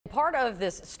part of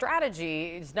this strategy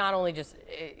is not only just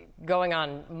going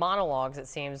on monologues, it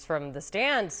seems, from the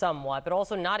stand somewhat, but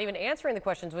also not even answering the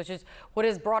questions, which is what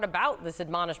has brought about this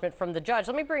admonishment from the judge.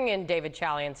 Let me bring in David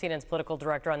Chalian, CNN's political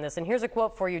director, on this. And here's a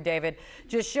quote for you, David,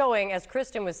 just showing, as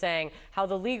Kristen was saying, how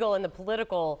the legal and the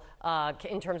political,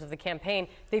 in terms of the campaign,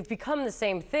 they've become the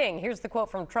same thing. Here's the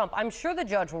quote from Trump. "I'm sure the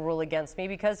judge will rule against me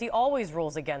because he always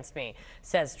rules against me,"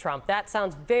 says Trump. That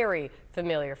sounds very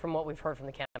familiar from what we've heard from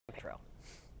the campaign trail.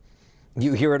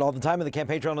 You hear it all the time in the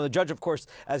campaign trail. And the judge, of course,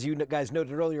 as you guys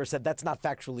noted earlier, said that's not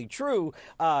factually true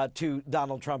to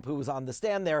Donald Trump, who was on the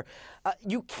stand there.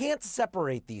 You can't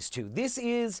separate these two. This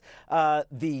is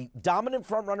the dominant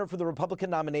frontrunner for the Republican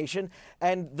nomination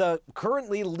and the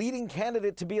currently leading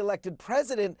candidate to be elected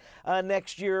president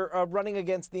next year, running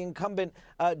against the incumbent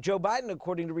Joe Biden,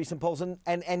 according to recent polls.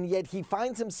 And yet he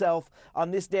finds himself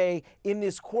on this day in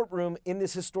this courtroom in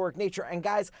this historic nature. And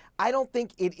guys, I don't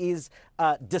think it is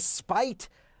despite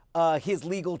his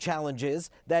legal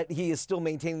challenges that he is still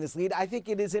maintaining this lead. I think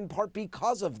it is in part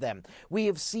because of them. We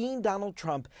have seen Donald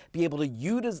Trump be able to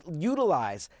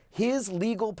utilize his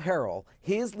legal peril,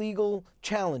 his legal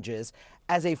challenges,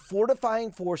 as a fortifying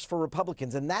force for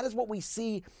Republicans. And that is what we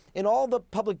see in all the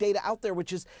public data out there,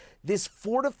 which is this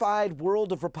fortified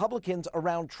world of Republicans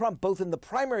around Trump, both in the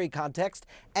primary context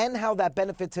and how that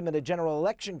benefits him in a general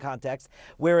election context,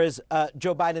 whereas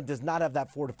Joe Biden does not have that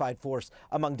fortified force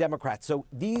among Democrats. So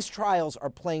these trials are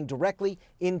playing directly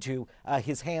into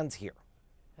his hands here.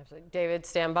 Absolutely. David,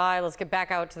 stand by. Let's get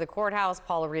back out to the courthouse.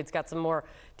 Paula Reid's got some more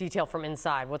detail from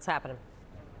inside. What's happening?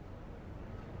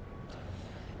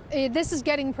 This is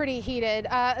getting pretty heated.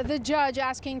 The judge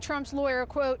asking Trump's lawyer,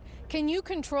 quote, "Can you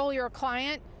control your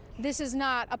client? This is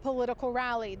not a political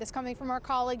rally." This coming from our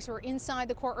colleagues who are inside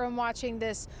the courtroom watching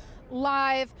this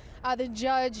live. The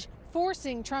judge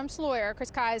forcing Trump's lawyer, Chris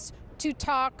Kise, to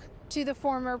talk to the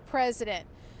former president.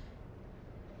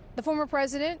 The former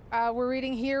president, we're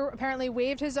reading here, apparently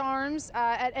waved his arms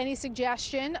at any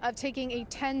suggestion of taking a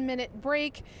 10-minute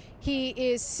break. He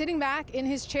is sitting back in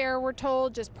his chair, we're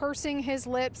told, just pursing his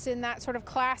lips in that sort of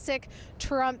classic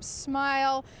Trump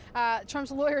smile.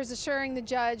 Trump's lawyer is assuring the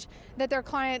judge that their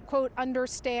client, quote,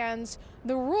 understands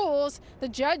the rules. The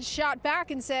judge shot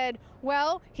back and said,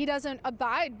 well, he doesn't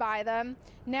abide by them.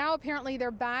 Now apparently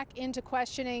they're back into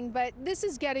questioning, but this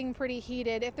is getting pretty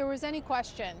heated. If there was any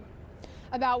question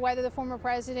about whether the former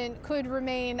president could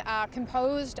remain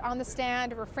composed on the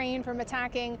stand, refrain from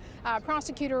attacking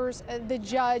prosecutors, the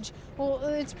judge, well,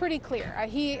 it's pretty clear.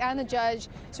 He and the judge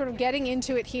sort of getting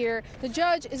into it here. The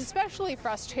judge is especially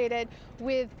frustrated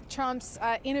with Trump's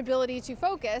inability to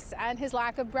focus and his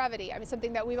lack of brevity. I mean,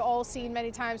 something that we've all seen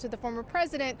many times with the former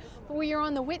president, but when you're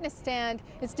on the witness stand,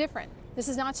 it's different. This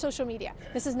is not social media.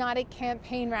 This is not a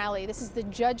campaign rally. This is the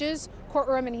judge's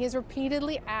courtroom, and he has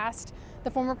repeatedly asked the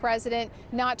former president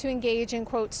not to engage in,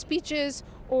 quote, speeches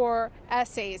or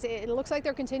essays. It looks like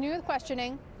they're continuing with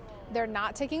questioning. They're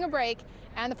not taking a break,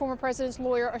 and the former president's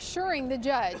lawyer assuring the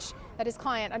judge that his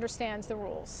client understands the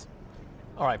rules.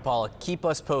 All right, Paula, keep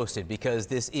us posted, because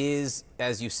this is,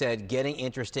 as you said, getting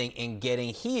interesting and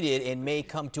getting heated and may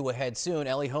come to a head soon.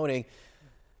 Ellie Honig,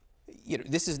 you know,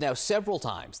 this is now several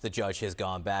times the judge has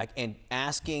gone back and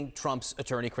asking Trump's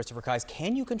attorney, Christopher Kise,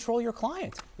 can you control your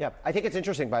client? Yeah, I think it's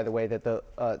interesting, by the way, that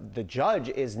the judge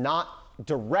is not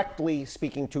directly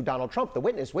speaking to Donald Trump, the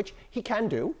witness, which he can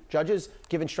do. Judges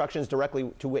give instructions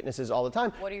directly to witnesses all the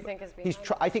time. What do you think is being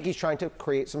I think he's trying to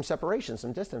create some separation,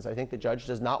 some distance. I think the judge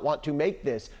does not want to make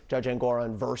this Judge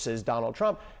Engoron versus Donald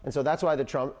Trump. And so that's why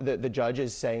the judge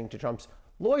is saying to Trump's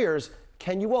lawyers,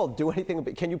 can you all do anything?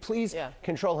 Can you please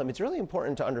control him? It's really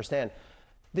important to understand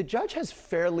the judge has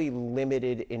fairly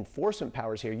limited enforcement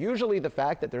powers here. Usually the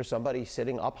fact that there's somebody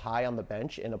sitting up high on the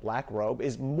bench in a black robe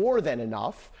is more than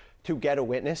enough to get a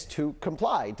witness to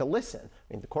comply, to listen.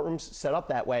 I mean, the courtroom's set up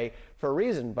that way for a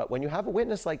reason. But when you have a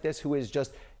witness like this who is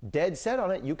just dead set on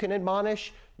it, you can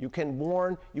admonish, you can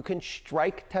warn, you can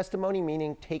strike testimony,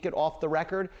 meaning take it off the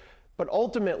record. But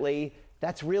ultimately,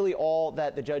 that's really all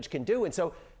that the judge can do. And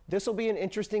so this will be an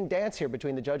interesting dance here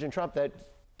between the judge and Trump that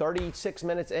 36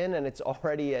 minutes in, and it's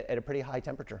already at a pretty high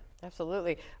temperature.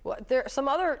 Absolutely. Well, there are some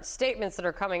other statements that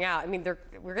are coming out. I mean,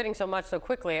 we're getting so much so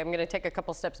quickly. I'm going to take a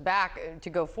couple steps back to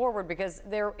go forward, because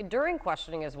during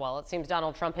questioning as well, it seems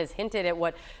Donald Trump has hinted at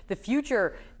what the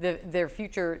future, their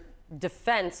future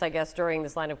defense, I guess, during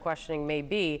this line of questioning may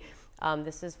be.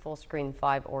 This is full screen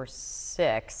 5 or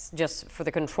 6, just for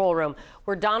the control room,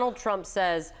 where Donald Trump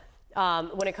says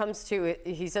when it comes to,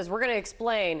 he says, we're going to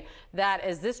explain that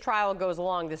as this trial goes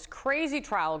along, this crazy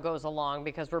trial goes along,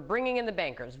 because we're bringing in the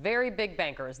bankers, very big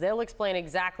bankers. They'll explain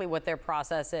exactly what their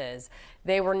process is.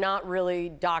 They were not really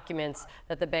documents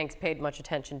that the banks paid much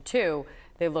attention to.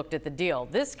 They looked at the deal.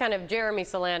 This kind of, Jeremy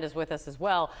Saland is with us as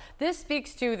well. This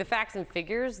speaks to the facts and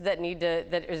figures that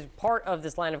that is part of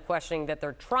this line of questioning that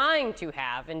they're trying to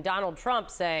have. And Donald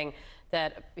Trump saying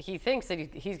that he thinks that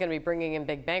he's going to be bringing in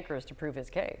big bankers to prove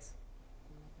his case.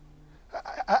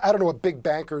 I don't know what big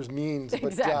bankers means, but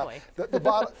exactly. The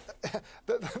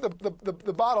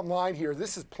bottom line here,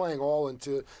 this is playing all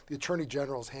into the Attorney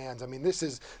General's hands. I mean, this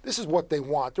is what they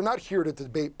want. They're not here to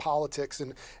debate politics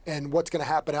and what's going to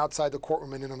happen outside the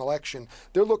courtroom in an election.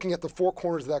 They're looking at the four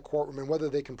corners of that courtroom and whether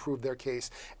they can prove their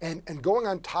case. And going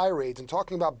on tirades and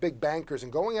talking about big bankers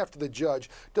and going after the judge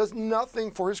does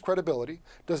nothing for his credibility,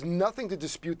 does nothing to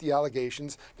dispute the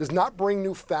allegations, does not bring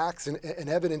new facts and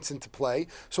evidence into play.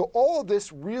 So all of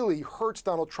this really hurts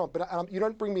Donald Trump. And you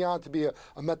don't bring me on to be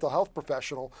a mental health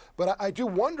professional, but I do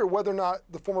wonder whether or not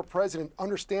the former president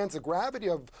understands the gravity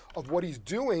of what he's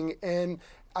doing. And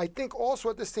I think also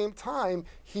at the same time,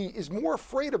 he is more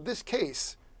afraid of this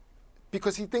case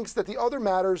because he thinks that the other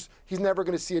matters, he's never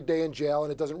going to see a day in jail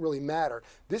and it doesn't really matter.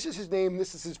 This is his name,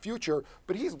 this is his future,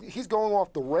 but he's going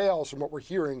off the rails from what we're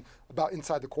hearing about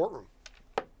inside the courtroom.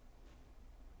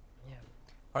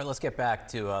 All right, let's get back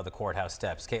to the courthouse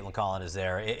steps. Kaitlan Collin is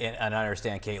there, and I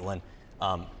understand, Kaitlan,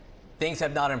 things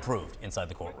have not improved inside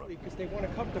the courtroom. Because they want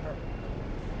to come to her.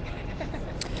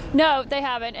 No, they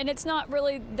haven't, and it's not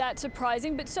really that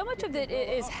surprising, but so much of it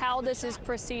is how this is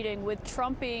proceeding, with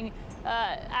Trump being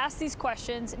asked these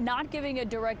questions, not giving a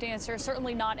direct answer,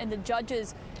 certainly not in the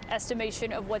judge's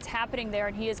estimation of what's happening there,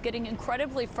 and he is getting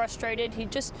incredibly frustrated. He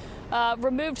just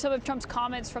removed some of Trump's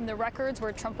comments from the records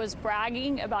where Trump was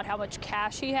bragging about how much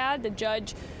cash he had. The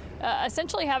judge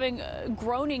essentially having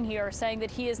groaning here, saying that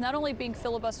he is not only being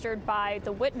filibustered by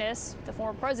the witness, the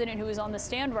former president who is on the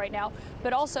stand right now,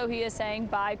 but also he is saying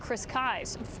by Chris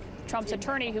Kise, Trump's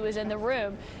attorney, who is in the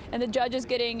room. And the judge is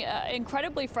getting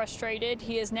incredibly frustrated.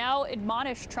 He has now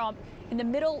admonished Trump in the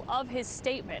middle of his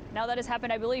statement. Now, that has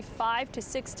happened, I believe, 5 to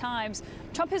 6 times.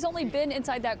 Trump has only been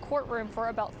inside that courtroom for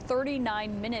about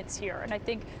 39 minutes here. And I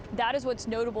think that is what's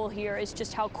notable here, is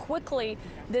just how quickly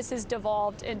this has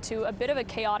devolved into a bit of a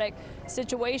chaotic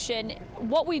situation.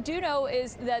 What we do know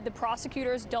is that the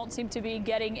prosecutors don't seem to be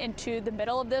getting into the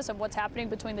middle of this, of what's happening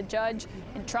between the judge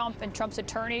and Trump's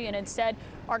attorney, and instead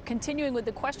are continuing with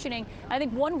the questioning. I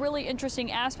think one really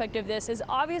interesting aspect of this is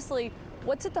obviously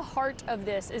what's at the heart of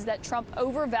this is that Trump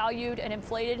overvalued and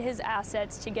inflated his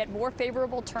assets to get more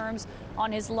favorable terms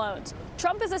on his loans.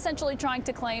 Trump is essentially trying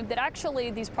to claim that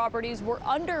actually these properties were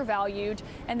undervalued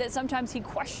and that sometimes he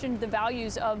questioned the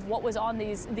values of what was on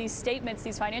these statements,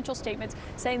 these financial statements,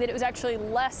 saying that it was actually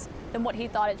less than what he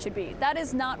thought it should be. That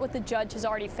is not what the judge has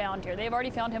already found here. They've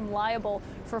already found him liable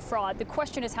for fraud. The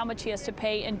question is how much he has to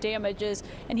pay in damages,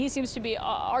 and he seems to be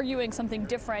arguing something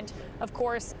different. Of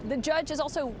course, the judge is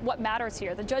also what matters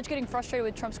here. The judge getting frustrated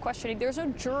with Trump's questioning. There's no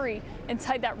jury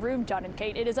inside that room, John and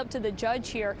Kate. It is up to the judge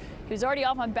here, who's already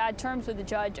off on bad terms with the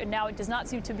judge, and now it does not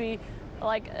seem to be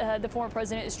like the former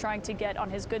president is trying to get on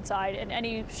his good side in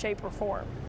any shape or form.